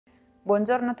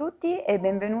Buongiorno a tutti e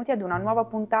benvenuti ad una nuova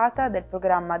puntata del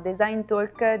programma Design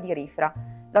Talk di RiFRA.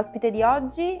 L'ospite di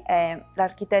oggi è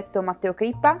l'architetto Matteo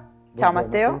Crippa. Ciao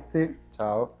Matteo. Buongiorno a tutti,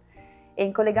 ciao. E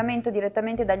in collegamento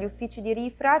direttamente dagli uffici di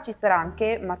RiFRA ci sarà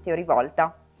anche Matteo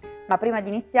Rivolta. Ma prima di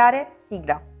iniziare,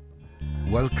 sigla.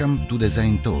 Welcome to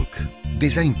Design Talk.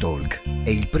 Design Talk è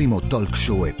il primo talk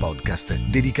show e podcast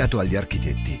dedicato agli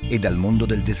architetti e al mondo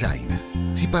del design.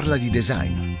 Si parla di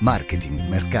design, marketing,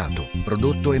 mercato,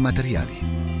 prodotto e materiali.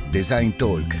 Design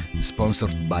Talk,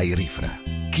 sponsored by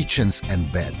RiFRA. Kitchens and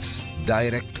Beds,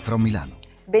 direct from Milano.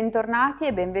 Bentornati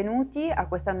e benvenuti a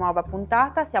questa nuova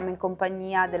puntata. Siamo in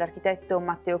compagnia dell'architetto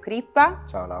Matteo Crippa.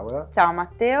 Ciao Laura. Ciao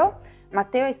Matteo.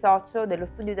 Matteo è socio dello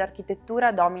studio di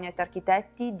architettura Dominet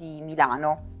Architetti di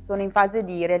Milano. Sono in fase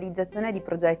di realizzazione di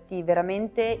progetti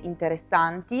veramente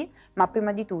interessanti, ma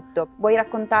prima di tutto vuoi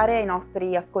raccontare ai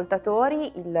nostri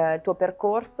ascoltatori il tuo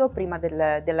percorso prima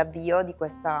dell'avvio di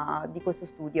questo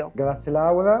studio? Grazie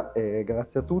Laura e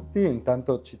grazie a tutti.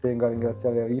 Intanto ci tengo a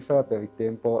ringraziare RiFRA per il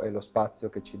tempo e lo spazio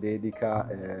che ci dedica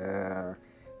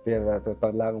per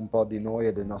parlare un po' di noi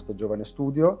e del nostro giovane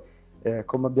studio.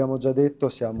 Come abbiamo già detto,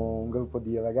 siamo un gruppo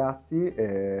di ragazzi,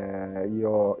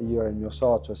 io e il mio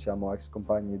socio siamo ex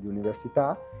compagni di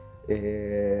università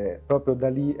e proprio da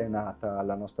lì è nata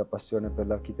la nostra passione per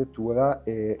l'architettura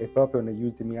e proprio negli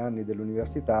ultimi anni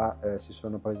dell'università si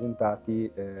sono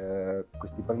presentati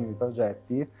questi primi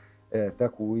progetti, tra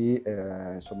cui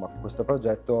insomma questo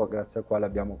progetto grazie al quale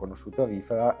abbiamo conosciuto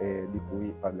RiFRA e di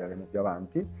cui parleremo più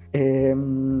avanti. E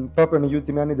proprio negli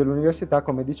ultimi anni dell'università,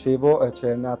 come dicevo,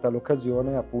 c'è nata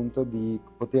l'occasione appunto di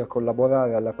poter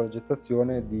collaborare alla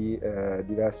progettazione di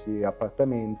diversi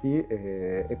appartamenti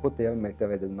e poter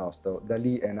mettere del nostro. Da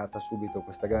lì è nata subito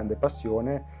questa grande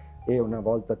passione e una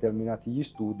volta terminati gli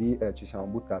studi ci siamo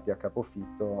buttati a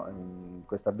capofitto in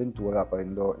questa avventura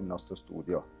aprendo il nostro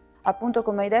studio. Appunto,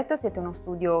 come hai detto, siete uno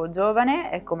studio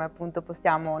giovane, e come appunto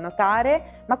possiamo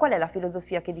notare, ma qual è la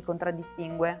filosofia che vi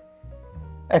contraddistingue?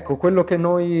 Ecco, quello che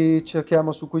noi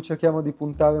su cui cerchiamo di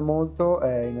puntare molto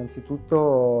è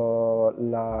innanzitutto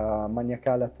la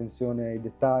maniacale attenzione ai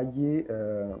dettagli,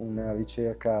 una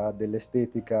ricerca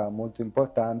dell'estetica molto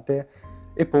importante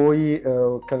e poi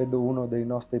credo uno dei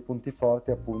nostri punti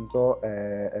forti appunto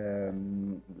è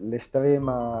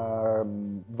l'estrema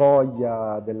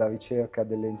voglia della ricerca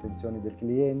delle intenzioni del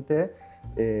cliente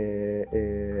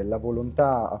e la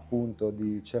volontà appunto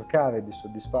di cercare di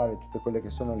soddisfare tutte quelle che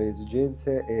sono le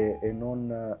esigenze e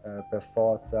non per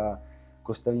forza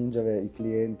costringere il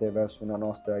cliente verso una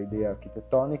nostra idea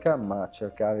architettonica, ma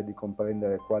cercare di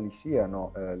comprendere quali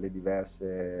siano le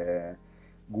diverse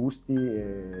gusti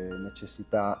e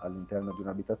necessità all'interno di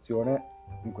un'abitazione.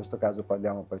 In questo caso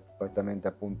parliamo prettamente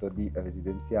appunto di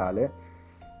residenziale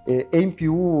e in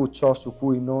più ciò su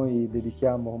cui noi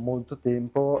dedichiamo molto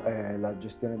tempo è la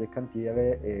gestione del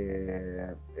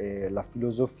cantiere e la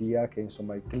filosofia che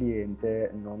insomma il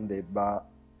cliente non debba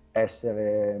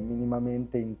essere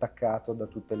minimamente intaccato da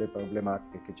tutte le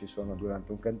problematiche che ci sono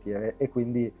durante un cantiere e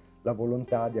quindi la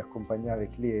volontà di accompagnare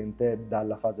il cliente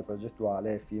dalla fase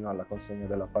progettuale fino alla consegna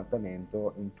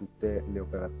dell'appartamento in tutte le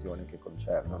operazioni che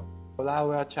concernono. Ciao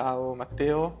Laura, ciao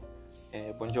Matteo,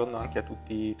 buongiorno anche a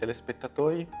tutti i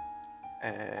telespettatori.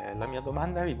 La mia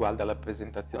domanda riguarda la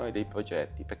presentazione dei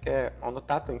progetti, perché ho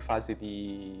notato in fase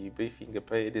di briefing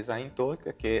pre-design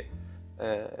talk che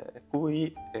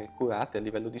curate a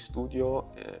livello di studio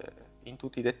in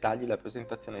tutti i dettagli la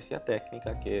presentazione sia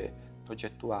tecnica che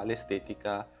progettuale,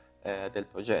 estetica del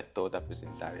progetto da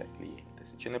presentare al cliente.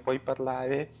 Se ce ne puoi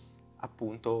parlare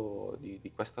appunto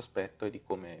di questo aspetto e di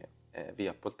come vi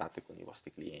rapportate con i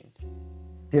vostri clienti.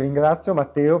 Ti ringrazio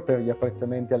Matteo per gli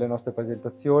apprezzamenti alle nostre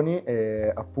presentazioni.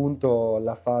 Appunto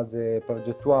la fase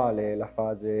progettuale, la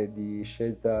fase di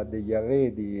scelta degli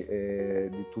arredi e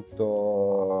di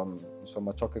tutto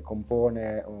insomma ciò che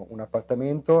compone un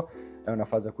appartamento è una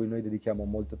fase a cui noi dedichiamo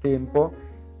molto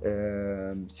tempo.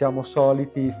 Siamo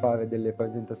soliti fare delle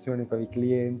presentazioni per il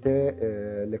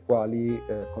cliente le quali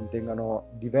contengano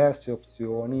diverse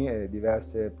opzioni e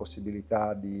diverse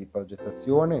possibilità di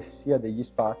progettazione sia degli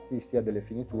spazi sia delle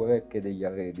finiture che degli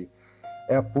arredi.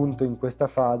 È appunto in questa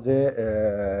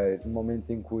fase il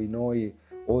momento in cui noi,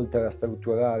 oltre a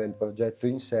strutturare il progetto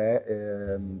in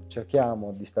sé,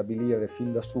 cerchiamo di stabilire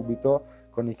fin da subito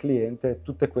con il cliente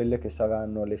tutte quelle che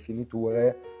saranno le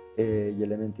finiture e gli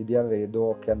elementi di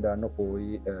arredo che andranno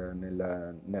poi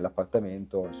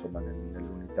nell'appartamento, insomma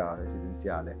nell'unità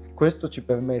residenziale. Questo ci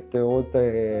permette,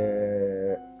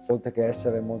 oltre oltre che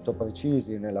essere molto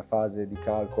precisi nella fase di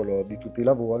calcolo di tutti i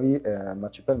lavori, ma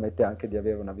ci permette anche di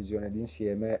avere una visione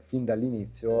d'insieme fin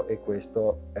dall'inizio, e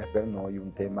questo è per noi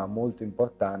un tema molto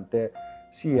importante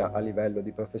sia a livello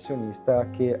di professionista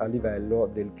che a livello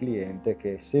del cliente,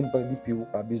 che sempre di più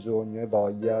ha bisogno e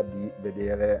voglia di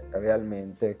vedere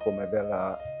realmente come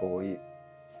verrà poi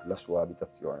la sua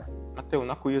abitazione. Matteo,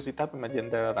 una curiosità prima di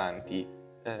andare avanti.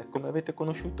 Come avete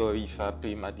conosciuto RiFRA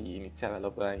prima di iniziare a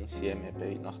lavorare insieme per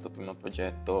il nostro primo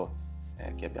progetto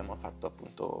che abbiamo fatto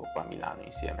appunto qua a Milano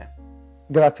insieme?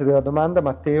 Grazie della domanda,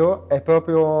 Matteo. È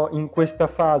proprio in questa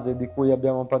fase di cui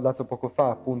abbiamo parlato poco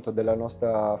fa, appunto della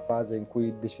nostra fase in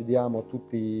cui decidiamo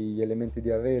tutti gli elementi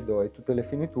di arredo e tutte le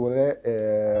finiture,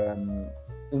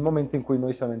 il momento in cui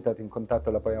noi siamo entrati in contatto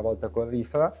la prima volta con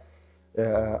RiFRA.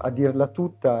 A dirla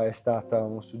tutta è stato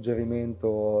un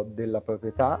suggerimento della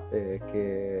proprietà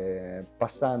che,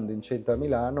 passando in centro a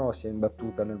Milano, si è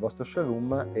imbattuta nel vostro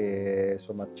showroom e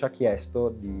insomma ci ha chiesto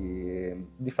di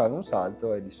fare un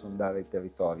salto e di sondare il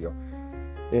territorio.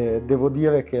 Devo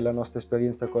dire che la nostra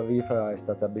esperienza con RiFRA è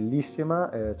stata bellissima,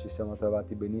 ci siamo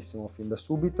trovati benissimo fin da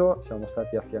subito, siamo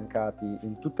stati affiancati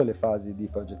in tutte le fasi di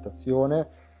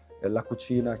progettazione. La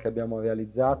cucina che abbiamo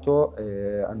realizzato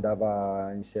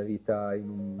andava inserita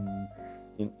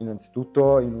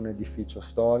innanzitutto in un edificio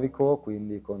storico,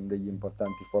 quindi con degli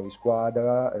importanti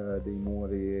fuorisquadra, dei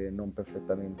muri non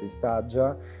perfettamente in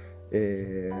staggia,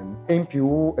 e in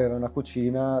più era una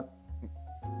cucina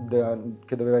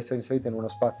che doveva essere inserita in uno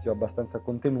spazio abbastanza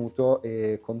contenuto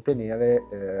e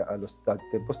contenere al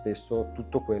tempo stesso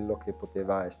tutto quello che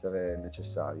poteva essere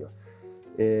necessario.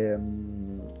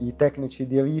 I tecnici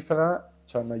di RiFRA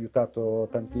ci hanno aiutato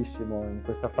tantissimo in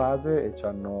questa fase e ci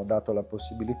hanno dato la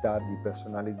possibilità di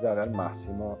personalizzare al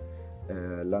massimo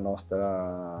la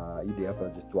nostra idea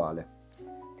progettuale.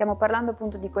 Stiamo parlando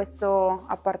appunto di questo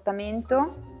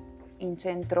appartamento in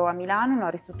centro a Milano, una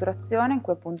ristrutturazione in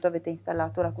cui appunto avete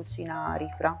installato la cucina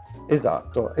RiFRA.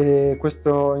 Esatto, e in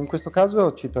questo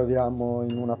caso ci troviamo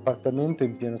in un appartamento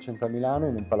in pieno centro a Milano,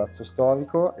 in un palazzo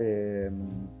storico.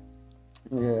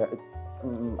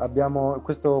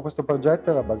 Questo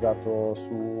progetto era basato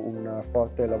su un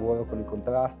forte lavoro con i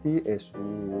contrasti e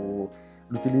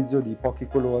sull'utilizzo di pochi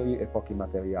colori e pochi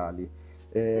materiali.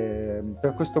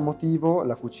 Per questo motivo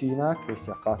la cucina, che si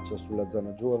affaccia sulla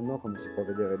zona giorno, come si può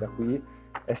vedere da qui,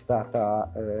 è stata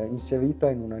inserita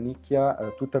in una nicchia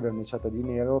tutta verniciata di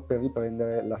nero per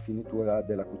riprendere la finitura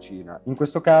della cucina. In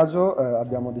questo caso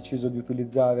abbiamo deciso di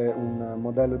utilizzare un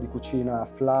modello di cucina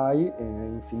fly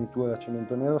in finitura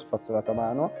cemento nero spazzolato a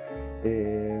mano.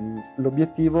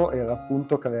 L'obiettivo era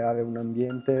appunto creare un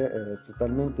ambiente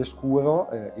totalmente scuro,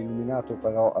 illuminato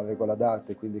però a regola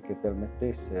d'arte, quindi che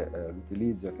permettesse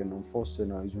l'utilizzo e che non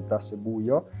risultasse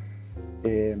buio.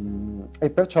 E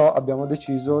perciò abbiamo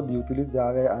deciso di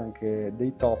utilizzare anche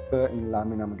dei top in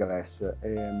laminam grass.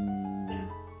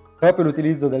 Proprio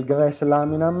l'utilizzo del grass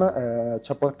laminam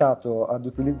ci ha portato ad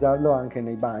utilizzarlo anche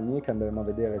nei bagni, che andremo a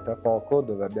vedere tra poco,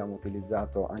 dove abbiamo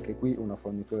utilizzato anche qui una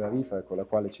fornitura RiFRA con la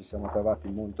quale ci siamo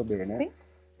trovati molto bene. Sì.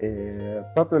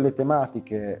 Proprio le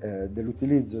tematiche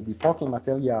dell'utilizzo di pochi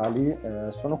materiali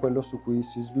sono quello su cui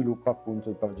si sviluppa appunto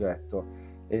il progetto.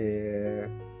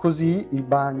 Così il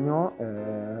bagno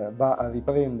va a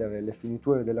riprendere le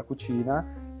finiture della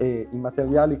cucina, e i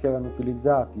materiali che erano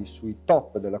utilizzati sui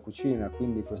top della cucina,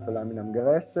 quindi questo laminam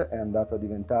grass, è andato a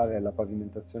diventare la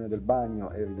pavimentazione del bagno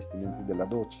e i rivestimenti della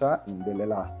doccia in delle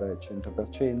lastre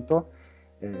 100%,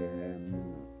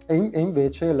 e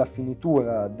invece la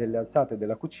finitura delle alzate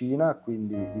della cucina,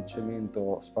 quindi il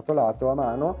cemento spatolato a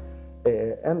mano,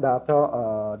 è andato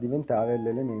a diventare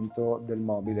l'elemento del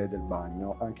mobile del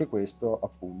bagno, anche questo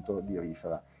appunto di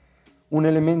RiFRA. Un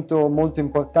elemento molto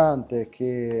importante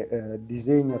che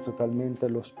disegna totalmente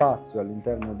lo spazio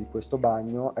all'interno di questo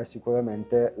bagno è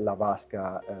sicuramente la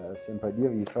vasca, sempre di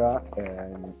RiFRA,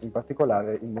 in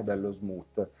particolare il modello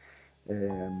Smooth.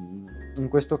 In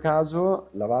questo caso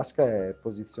la vasca è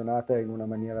posizionata in una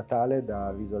maniera tale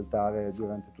da risaltare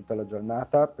durante tutta la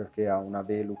giornata, perché ha una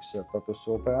velux proprio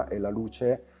sopra e la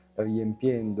luce,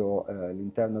 riempiendo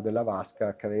l'interno della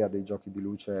vasca, crea dei giochi di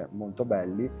luce molto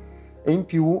belli. E in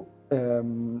più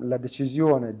la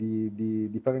decisione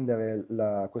di prendere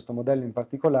questo modello in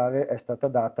particolare è stata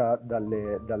data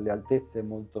dalle altezze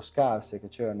molto scarse che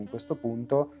c'erano in questo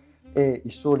punto, e i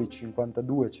soli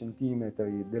 52 cm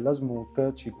della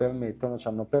Smooth ci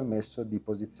hanno permesso di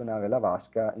posizionare la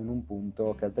vasca in un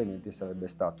punto che altrimenti sarebbe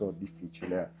stato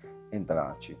difficile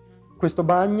entrarci. Questo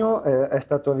bagno è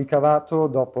stato ricavato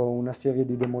dopo una serie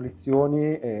di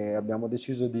demolizioni e abbiamo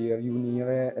deciso di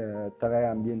riunire 3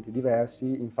 ambienti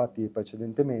diversi. Infatti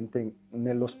precedentemente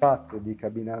nello spazio di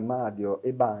cabina armadio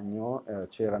e bagno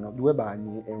c'erano 2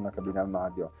 bagni e una cabina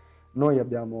armadio. Noi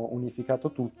abbiamo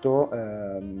unificato tutto,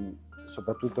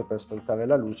 soprattutto per sfruttare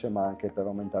la luce, ma anche per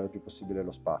aumentare il più possibile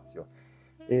lo spazio.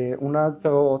 E un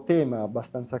altro tema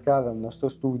abbastanza caro al nostro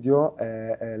studio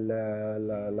è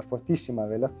la fortissima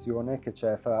relazione che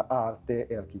c'è fra arte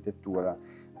e architettura.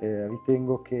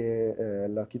 Ritengo che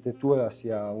l'architettura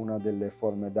sia una delle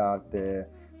forme d'arte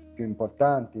più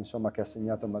importanti, insomma, che ha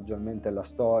segnato maggiormente la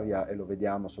storia, e lo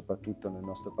vediamo soprattutto nel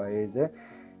nostro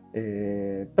paese.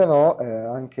 Però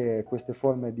anche queste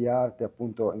forme di arte,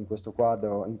 appunto in questo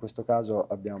caso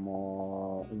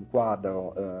abbiamo un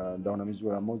quadro da una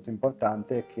misura molto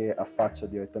importante che affaccia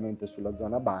direttamente sulla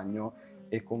zona bagno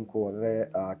e concorre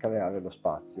a creare lo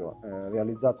spazio.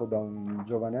 Realizzato da un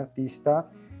giovane artista,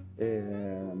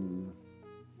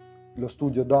 lo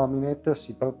studio Dominet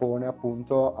si propone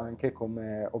appunto anche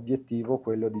come obiettivo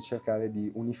quello di cercare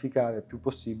di unificare il più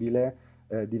possibile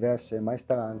diverse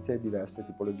maestranze e diverse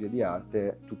tipologie di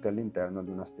arte, tutte all'interno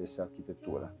di una stessa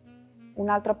architettura. Un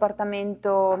altro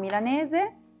appartamento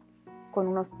milanese con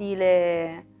uno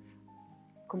stile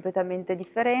completamente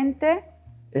differente.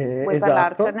 Vuoi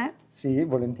Esatto, parlarcene? sì,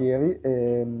 volentieri.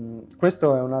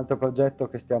 Questo è un altro progetto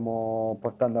che stiamo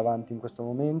portando avanti in questo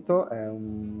momento. È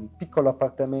un piccolo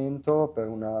appartamento per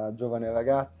una giovane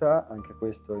ragazza, anche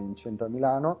questo in centro a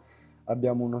Milano.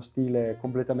 Abbiamo uno stile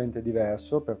completamente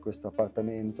diverso per questo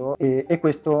appartamento e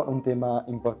questo è un tema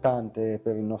importante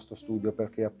per il nostro studio,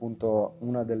 perché appunto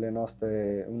uno dei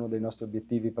nostri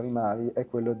obiettivi primari è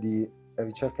quello di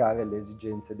ricercare le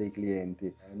esigenze dei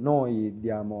clienti. Noi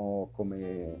diamo,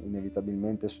 come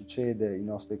inevitabilmente succede, i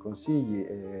nostri consigli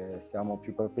e siamo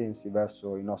più propensi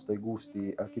verso i nostri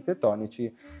gusti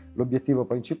architettonici. L'obiettivo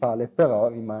principale però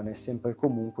rimane sempre e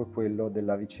comunque quello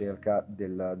della ricerca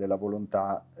della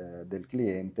volontà del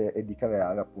cliente e di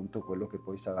creare appunto quello che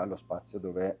poi sarà lo spazio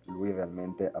dove lui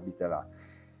realmente abiterà.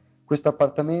 Questo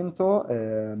appartamento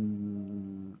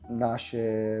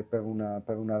nasce per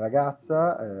una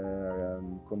ragazza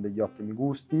con degli ottimi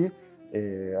gusti.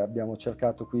 Abbiamo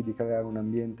cercato qui di creare un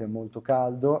ambiente molto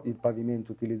caldo. Il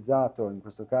pavimento utilizzato in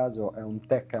questo caso è un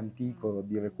teak antico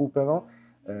di recupero,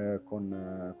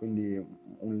 quindi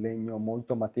un legno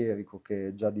molto materico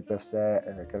che già di per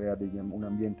sé crea un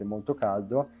ambiente molto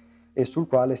caldo, e sul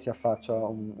quale si affaccia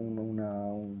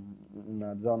una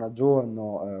zona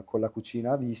giorno con la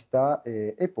cucina a vista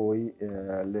e poi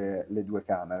le 2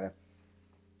 camere.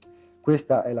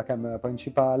 Questa è la camera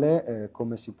principale,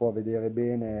 come si può vedere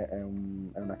bene è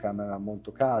una camera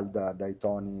molto calda, dai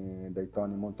toni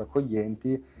molto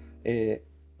accoglienti, e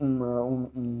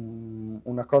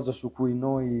una cosa su cui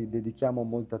noi dedichiamo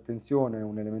molta attenzione,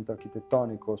 un elemento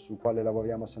architettonico sul quale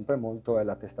lavoriamo sempre molto, è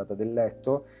la testata del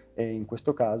letto, e in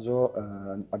questo caso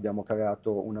abbiamo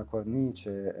creato una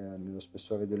cornice nello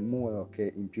spessore del muro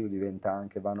che in più diventa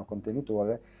anche vano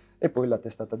contenitore, e poi la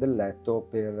testata del letto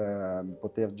per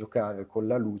poter giocare con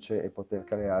la luce e poter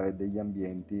creare degli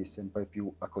ambienti sempre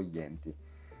più accoglienti.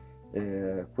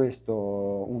 Questo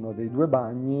uno dei 2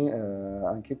 bagni,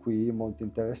 anche qui molto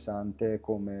interessante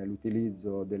come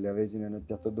l'utilizzo delle resine nel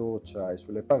piatto doccia e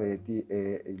sulle pareti,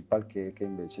 e il parquet che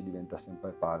invece diventa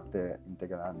sempre parte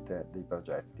integrante dei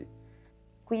progetti.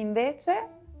 Qui invece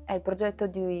è il progetto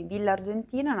di Villa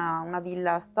Argentina, una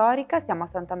villa storica, siamo a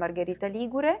Santa Margherita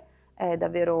Ligure, è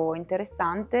davvero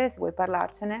interessante, se vuoi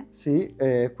parlarcene. Sì,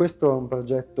 questo è un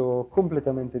progetto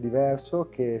completamente diverso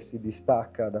che si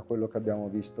distacca da quello che abbiamo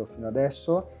visto fino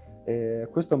adesso.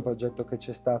 Questo è un progetto che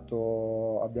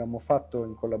abbiamo fatto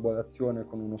in collaborazione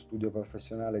con uno studio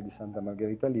professionale di Santa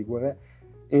Margherita Ligure,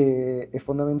 e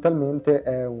fondamentalmente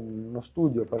è uno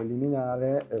studio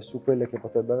preliminare su quelle che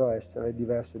potrebbero essere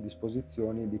diverse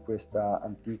disposizioni di questa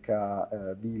antica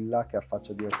villa che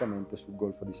affaccia direttamente sul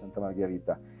Golfo di Santa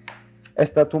Margherita. È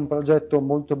stato un progetto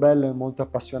molto bello e molto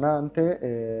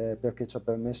appassionante perché ci ha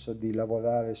permesso di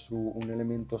lavorare su un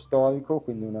elemento storico,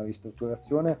 quindi una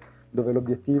ristrutturazione, dove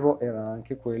l'obiettivo era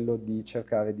anche quello di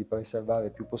cercare di preservare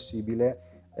il più possibile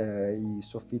i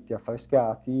soffitti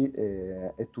affrescati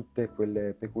e tutte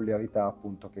quelle peculiarità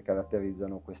appunto che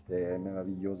caratterizzano queste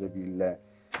meravigliose ville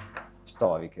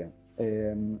storiche.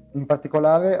 In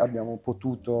particolare abbiamo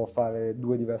potuto fare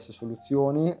 2 diverse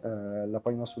soluzioni, la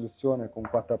prima soluzione con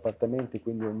 4 appartamenti,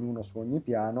 quindi ognuno su ogni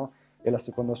piano, e la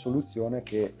seconda soluzione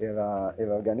che era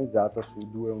organizzata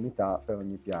su 2 unità per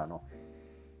ogni piano.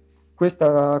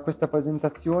 Questa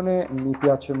presentazione mi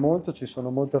piace molto, ci sono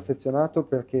molto affezionato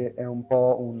perché è un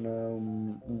po'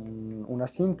 una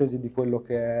sintesi di quello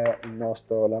che è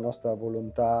la nostra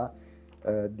volontà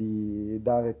di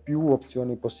dare più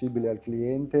opzioni possibili al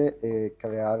cliente e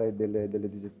creare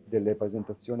delle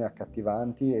presentazioni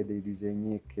accattivanti e dei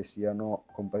disegni che siano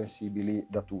comprensibili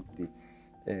da tutti.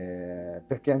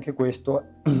 Perché anche questo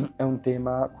è un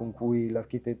tema con cui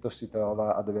l'architetto si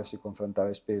trova a doversi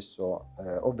confrontare spesso,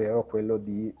 ovvero quello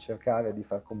di cercare di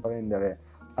far comprendere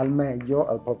al meglio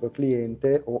al proprio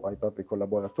cliente o ai propri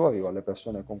collaboratori o alle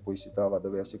persone con cui si trova a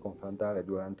doversi confrontare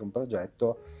durante un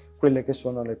progetto quelle che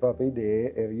sono le proprie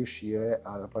idee e riuscire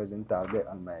a rappresentarle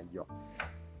al meglio.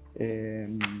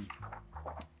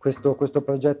 Questo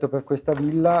progetto per questa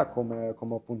villa, come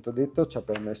ho appunto detto, ci ha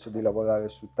permesso di lavorare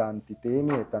su tanti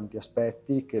temi e tanti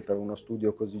aspetti che per uno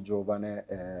studio così giovane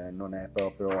non è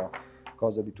proprio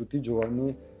cosa di tutti i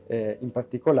giorni. In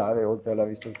particolare, oltre alla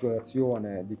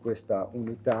ristrutturazione di questa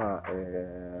unità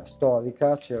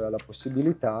storica, c'era la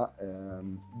possibilità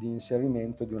di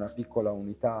inserimento di una piccola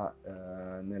unità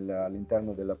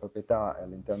all'interno della proprietà e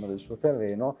all'interno del suo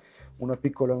terreno, una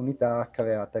piccola unità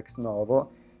creata ex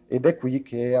novo. Ed è qui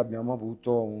che abbiamo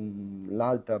avuto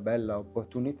l'altra bella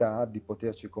opportunità di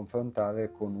poterci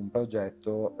confrontare con un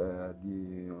progetto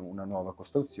di una nuova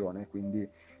costruzione, quindi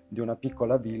di una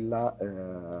piccola villa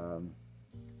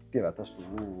tirata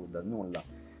su dal nulla,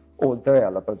 oltre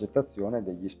alla progettazione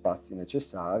degli spazi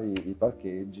necessari, i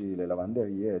parcheggi, le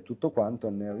lavanderie e tutto quanto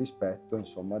nel rispetto,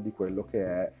 insomma, di quello che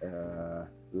è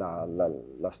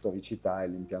la storicità e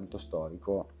l'impianto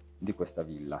storico di questa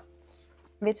villa.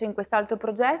 Invece in quest'altro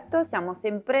progetto siamo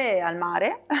sempre al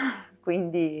mare,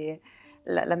 quindi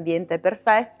l'ambiente è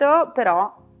perfetto,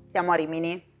 però siamo a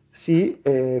Rimini. Sì,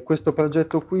 questo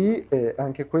progetto qui,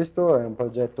 anche questo è un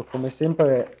progetto come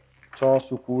sempre, ciò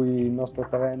su cui il nostro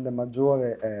trend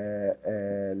maggiore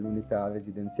è l'unità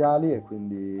residenziali e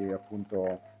quindi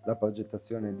appunto la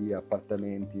progettazione di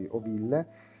appartamenti o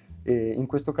ville. E in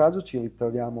questo caso ci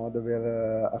ritroviamo a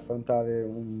dover affrontare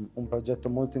un progetto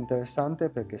molto interessante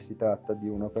perché si tratta di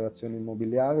un'operazione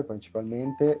immobiliare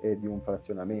principalmente e di un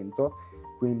frazionamento.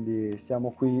 Quindi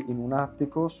siamo qui in un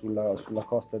attico sulla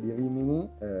costa di Rimini,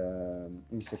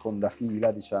 in seconda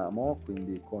fila diciamo,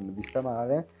 quindi con vista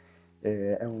mare.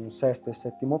 È un sesto e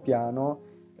settimo piano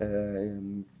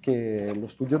che lo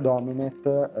studio Dominet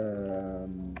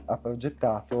ha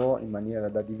progettato in maniera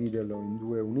da dividerlo in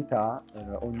due unità,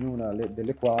 ognuna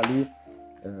delle quali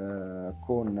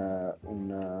con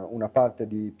una parte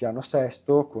di piano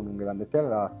sesto con un grande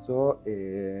terrazzo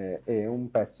e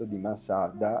un pezzo di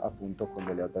mansarda appunto con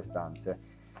delle altre stanze.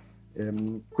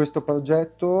 Questo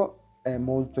progetto è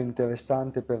molto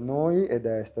interessante per noi ed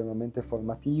è estremamente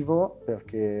formativo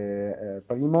perché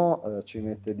primo ci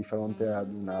mette di fronte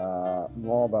ad una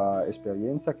nuova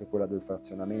esperienza che è quella del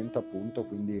frazionamento appunto,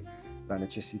 quindi la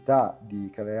necessità di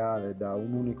creare da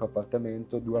un unico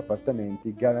appartamento due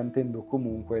appartamenti garantendo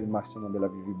comunque il massimo della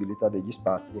vivibilità degli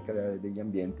spazi e creare degli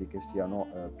ambienti che siano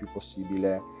più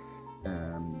possibile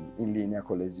in linea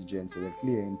con le esigenze del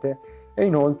cliente. E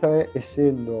inoltre,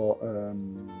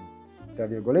 essendo tra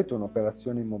virgolette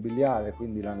un'operazione immobiliare,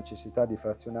 quindi la necessità di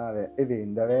frazionare e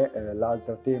vendere,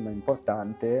 l'altro tema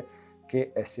importante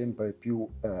che è sempre più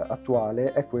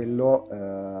attuale è quello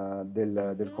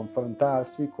del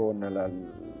confrontarsi con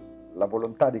la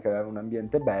volontà di creare un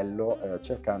ambiente bello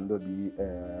cercando di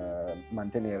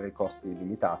mantenere i costi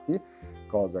limitati,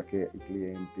 cosa che i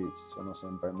clienti sono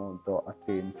sempre molto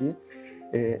attenti.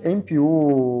 E in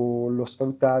più lo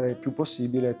sfruttare il più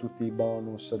possibile tutti i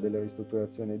bonus delle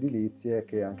ristrutturazioni edilizie,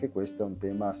 che anche questo è un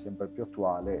tema sempre più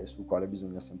attuale e sul quale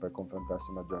bisogna sempre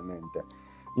confrontarsi maggiormente.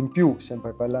 In più,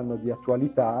 sempre parlando di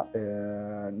attualità,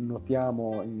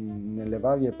 notiamo nelle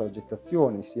varie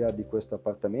progettazioni, sia di questo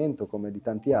appartamento come di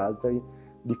tanti altri,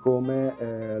 di come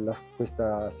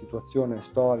questa situazione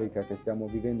storica che stiamo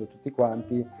vivendo tutti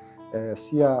quanti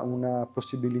sia una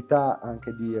possibilità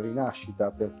anche di rinascita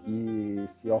per chi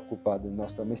si occupa del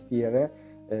nostro mestiere,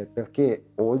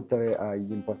 perché oltre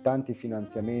agli importanti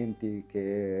finanziamenti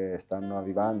che stanno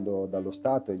arrivando dallo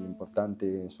Stato e gli importanti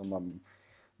insomma,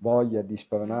 voglia di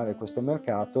spronare questo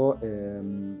mercato,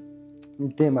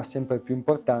 il tema sempre più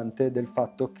importante del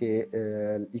fatto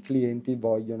che i clienti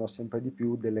vogliono sempre di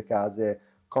più delle case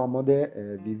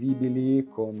comode, vivibili,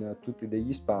 con tutti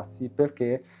degli spazi,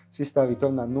 perché si sta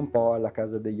ritornando un po' alla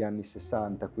casa degli anni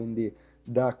 60, quindi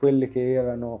da quelle che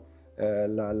erano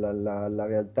la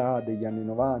realtà degli anni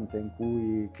 90 in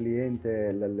cui il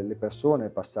cliente, le persone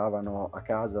passavano a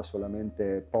casa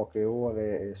solamente poche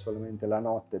ore e solamente la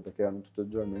notte perché erano tutto il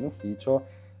giorno in ufficio,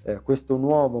 Questo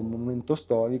nuovo momento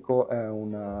storico è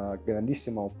una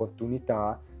grandissima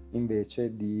opportunità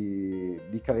invece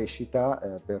di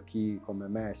crescita per chi come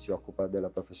me si occupa della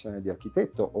professione di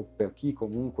architetto o per chi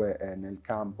comunque è nel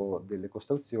campo delle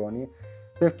costruzioni,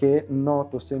 perché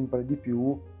noto sempre di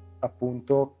più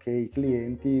appunto che i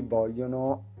clienti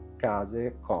vogliono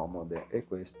case comode e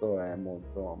questo è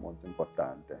molto molto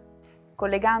importante.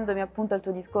 Collegandomi appunto al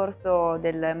tuo discorso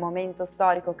del momento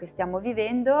storico che stiamo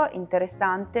vivendo,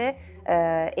 interessante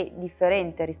e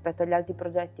differente rispetto agli altri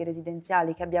progetti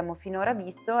residenziali che abbiamo finora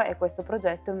visto è questo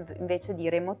progetto invece di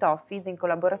remote office in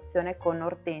collaborazione con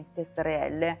Hortensia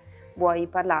SRL. Vuoi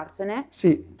parlarcene?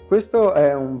 Sì, questo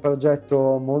è un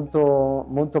progetto molto,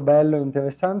 molto bello,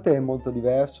 interessante e molto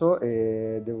diverso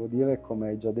e devo dire, come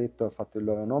hai già detto, ha fatto il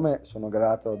loro nome, sono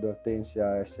grato ad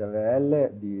Hortensia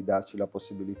SRL di darci la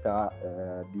possibilità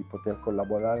di poter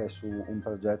collaborare su un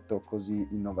progetto così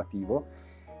innovativo.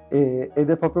 Ed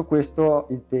è proprio questo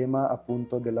il tema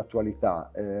appunto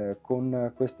dell'attualità.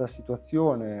 Con questa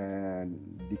situazione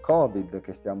di Covid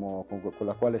con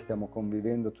la quale stiamo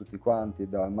convivendo tutti quanti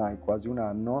da ormai quasi un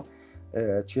anno,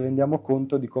 ci rendiamo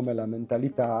conto di come la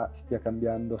mentalità stia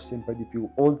cambiando sempre di più,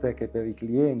 oltre che per i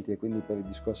clienti e quindi per il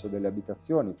discorso delle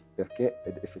abitazioni, perché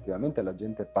effettivamente la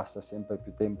gente passa sempre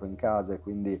più tempo in casa e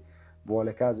quindi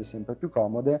vuole case sempre più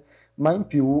comode, ma in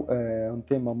più è un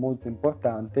tema molto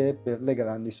importante per le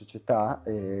grandi società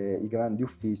e i grandi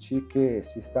uffici che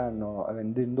si stanno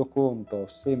rendendo conto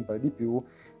sempre di più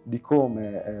di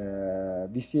come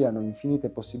vi siano infinite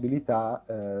possibilità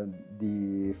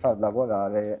di far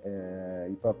lavorare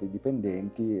i propri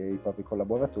dipendenti e i propri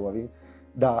collaboratori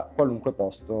da qualunque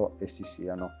posto essi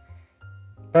siano.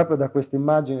 Proprio da questa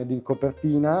immagine di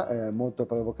copertina molto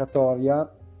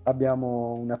provocatoria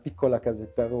abbiamo una piccola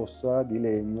casetta rossa di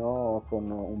legno con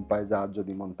un paesaggio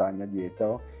di montagna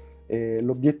dietro e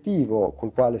l'obiettivo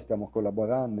col quale stiamo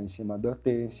collaborando insieme ad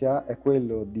Hortensia è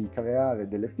quello di creare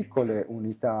delle piccole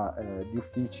unità di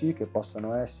uffici che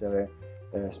possano essere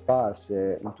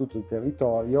sparse in tutto il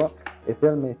territorio e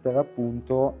permettere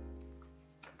appunto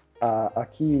a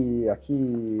chi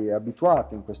è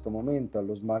abituato in questo momento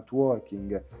allo smart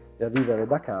working e a vivere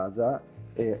da casa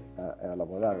e a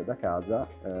lavorare da casa,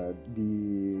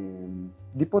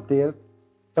 di poter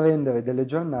prendere delle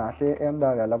giornate e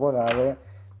andare a lavorare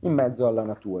in mezzo alla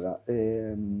natura.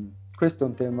 Questo è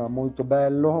un tema molto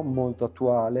bello, molto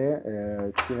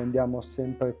attuale, ci rendiamo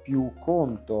sempre più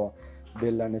conto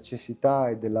della necessità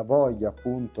e della voglia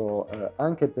appunto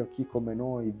anche per chi come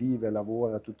noi vive e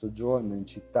lavora tutto il giorno in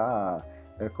città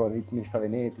con ritmi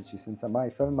frenetici senza mai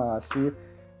fermarsi,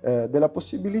 della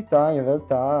possibilità in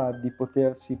realtà di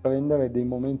potersi prendere dei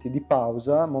momenti di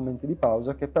pausa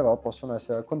che però possono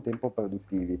essere al contempo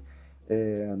produttivi.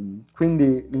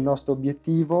 Quindi il nostro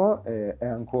obiettivo è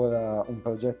ancora un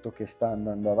progetto che sta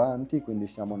andando avanti, quindi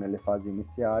siamo nelle fasi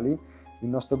iniziali. Il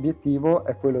nostro obiettivo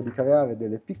è quello di creare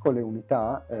delle piccole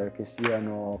unità che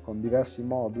siano con diversi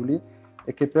moduli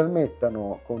e che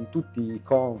permettano con tutti i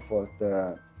comfort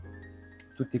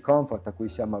a cui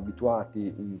siamo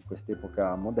abituati in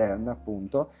quest'epoca moderna,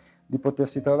 appunto, di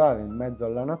potersi trovare in mezzo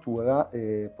alla natura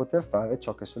e poter fare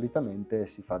ciò che solitamente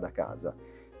si fa da casa.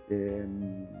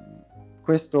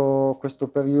 Questo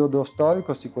periodo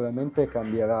storico sicuramente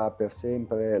cambierà per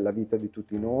sempre la vita di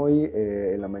tutti noi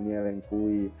e la maniera in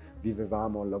cui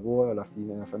vivevamo il lavoro, la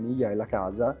famiglia e la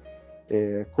casa.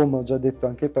 Come ho già detto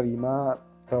anche prima,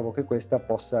 trovo che questa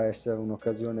possa essere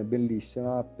un'occasione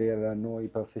bellissima per noi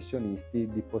professionisti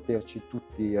di poterci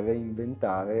tutti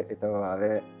reinventare e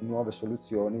trovare nuove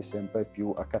soluzioni sempre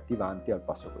più accattivanti al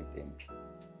passo coi tempi.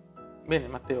 Bene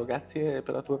Matteo, grazie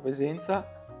per la tua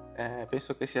presenza.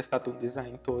 Penso che sia stato un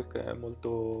design talk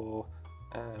molto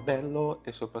bello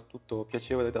e soprattutto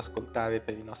piacevole da ascoltare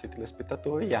per i nostri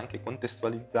telespettatori e anche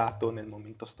contestualizzato nel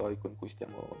momento storico in cui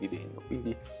stiamo vivendo.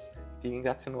 Quindi ti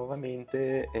ringrazio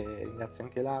nuovamente, ringrazio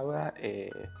anche Laura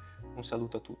e un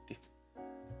saluto a tutti.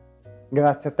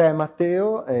 Grazie a te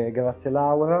Matteo, grazie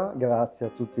Laura, grazie a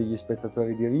tutti gli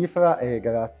spettatori di RiFRA e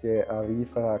grazie a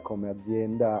RiFRA come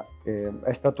azienda.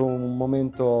 È stato un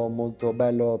momento molto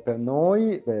bello per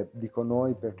noi, dico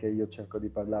noi perché io cerco di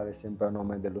parlare sempre a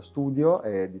nome dello studio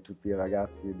e di tutti i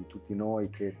ragazzi e di tutti noi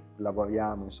che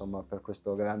lavoriamo insomma per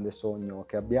questo grande sogno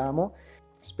che abbiamo.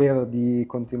 Spero di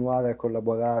continuare a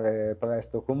collaborare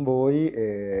presto con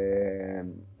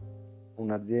voi.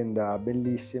 Un'azienda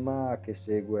bellissima che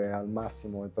segue al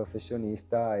massimo il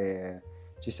professionista e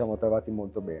ci siamo trovati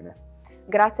molto bene.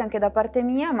 Grazie anche da parte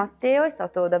mia, Matteo, è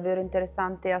stato davvero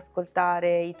interessante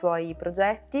ascoltare i tuoi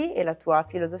progetti e la tua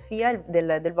filosofia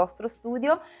del vostro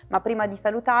studio, ma prima di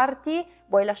salutarti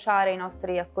vuoi lasciare ai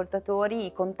nostri ascoltatori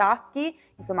i contatti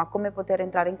insomma come poter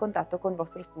entrare in contatto con il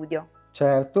vostro studio.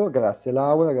 Certo, grazie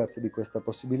Laura, grazie di questa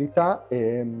possibilità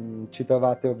ci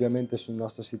trovate ovviamente sul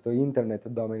nostro sito internet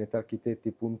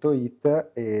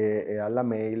dominetarchitetti.it e alla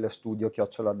mail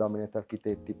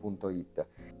studio@dominetarchitetti.it.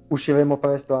 Usciremo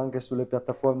presto anche sulle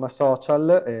piattaforme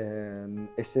social,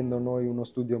 essendo noi uno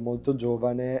studio molto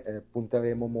giovane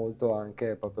punteremo molto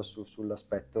anche proprio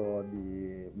sull'aspetto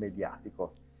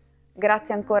mediatico.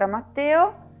 Grazie ancora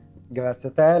Matteo. Grazie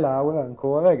a te Laura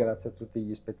ancora e grazie a tutti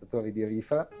gli spettatori di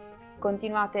RiFRA.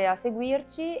 Continuate a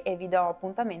seguirci e vi do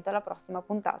appuntamento alla prossima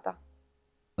puntata.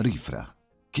 RiFRA,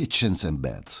 Kitchens and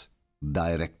Beds,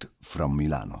 direct from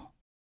Milano.